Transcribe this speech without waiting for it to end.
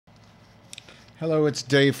Hello, it's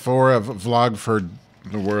day 4 of Vlog for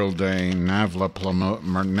the World Day,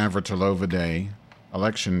 Navratilova Day,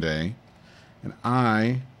 Election Day, and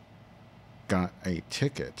I got a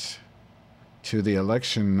ticket to the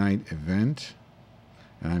election night event,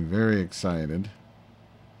 and I'm very excited.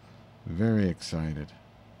 Very excited.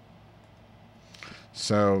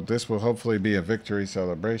 So this will hopefully be a victory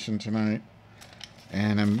celebration tonight,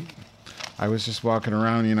 and I was just walking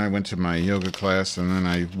around, I went to my yoga class, and then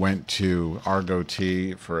I went to Argo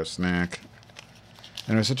Tea for a snack.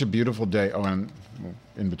 And it was such a beautiful day. Oh, and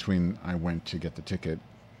in between, I went to get the ticket.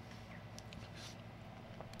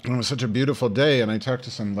 And it was such a beautiful day, and I talked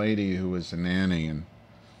to some lady who was a nanny, and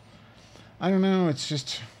I don't know, it's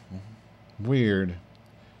just weird.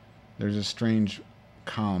 There's a strange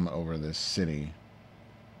calm over this city,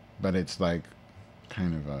 but it's like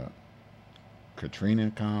kind of a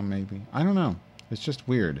Katrina calm, maybe. I don't know. It's just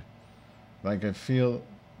weird. Like, I feel,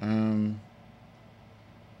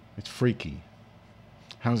 it's freaky.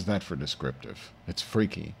 How's that for descriptive? It's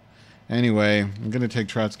freaky. Anyway, I'm going to take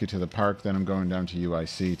Trotsky to the park, then I'm going down to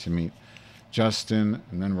UIC to meet Justin,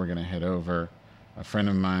 and then we're going to head over. A friend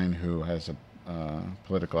of mine who has a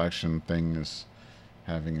political action thing is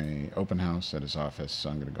having an open house at his office, so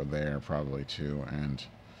I'm going to go there probably too, and,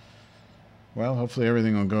 well, hopefully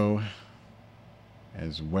everything will go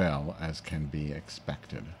as well as can be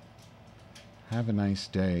expected. Have a nice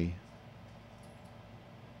day.